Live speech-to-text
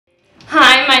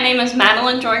name is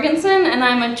Madeline Jorgensen, and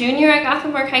I'm a junior at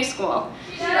Gothenburg High School.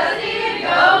 She doesn't even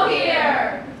go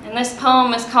here! And this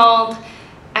poem is called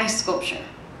Ice Sculpture.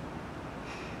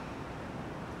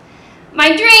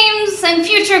 My dreams and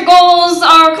future goals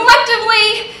are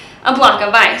collectively a block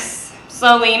of ice,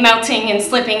 slowly melting and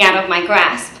slipping out of my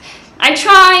grasp. I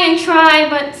try and try,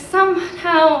 but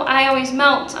somehow I always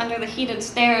melt under the heated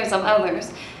stares of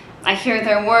others. I hear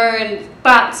their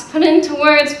thoughts put into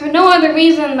words for no other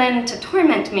reason than to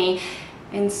torment me,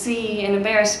 and see an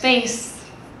embarrassed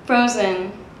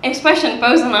expression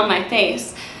frozen on my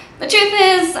face. The truth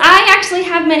is, I actually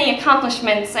have many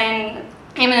accomplishments and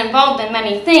am involved in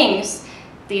many things.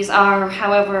 These are,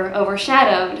 however,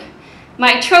 overshadowed.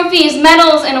 My trophies,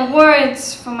 medals, and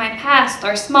awards from my past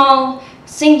are small,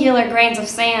 singular grains of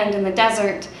sand in the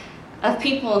desert of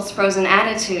people's frozen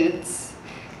attitudes.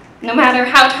 No matter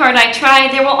how hard I try,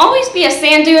 there will always be a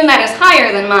sand dune that is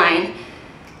higher than mine.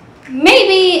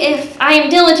 Maybe if I am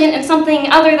diligent in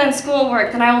something other than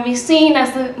schoolwork, then I will be seen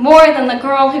as more than the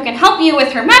girl who can help you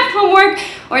with her math homework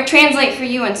or translate for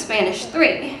you in Spanish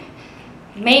 3.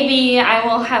 Maybe I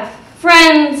will have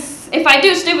friends if I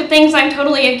do stupid things I'm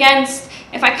totally against,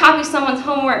 if I copy someone's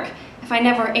homework, if I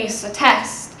never ace a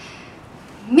test.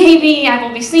 Maybe I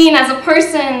will be seen as a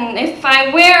person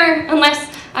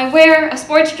unless I wear a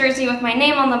sports jersey with my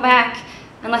name on the back,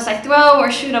 unless I throw or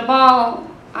shoot a ball,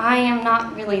 I am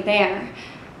not really there.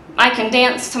 I can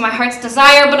dance to my heart's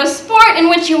desire, but a sport in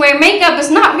which you wear makeup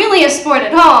is not really a sport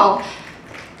at all.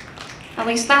 At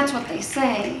least that's what they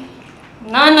say.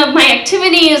 None of my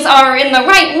activities are in the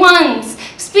right ones.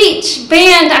 Speech,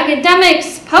 band,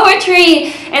 academics,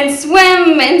 poetry, and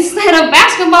swim instead of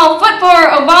basketball, football,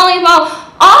 or volleyball.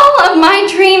 All of my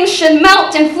dreams should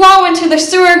melt and flow into the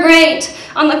sewer grate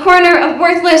on the corner of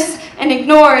worthless and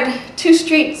ignored, two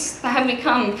streets that have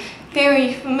become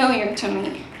very familiar to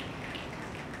me.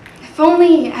 If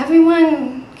only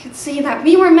everyone could see that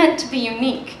we were meant to be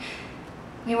unique.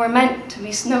 We were meant to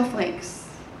be snowflakes.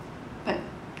 But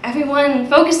everyone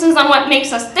focuses on what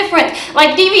makes us different,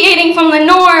 like deviating from the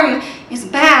norm is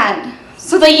bad.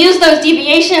 So they use those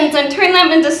deviations and turn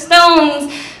them into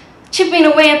stones, chipping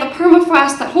away at the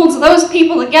permafrost that holds those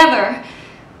people together.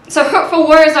 So hurtful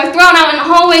words are thrown out in the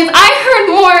hallways. I heard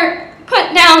more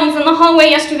put-downs in the hallway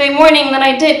yesterday morning than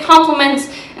I did compliments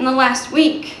in the last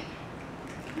week.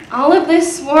 All of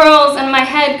this swirls in my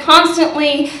head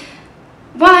constantly.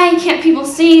 Why can't people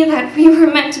see that we were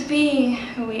meant to be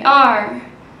who we are?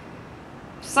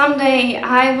 Someday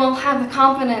I will have the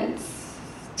confidence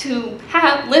to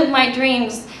live my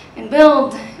dreams and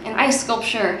build an ice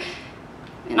sculpture.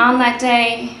 And on that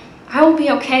day, I will be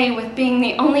okay with being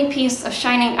the only piece of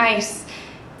shining ice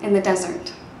in the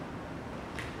desert.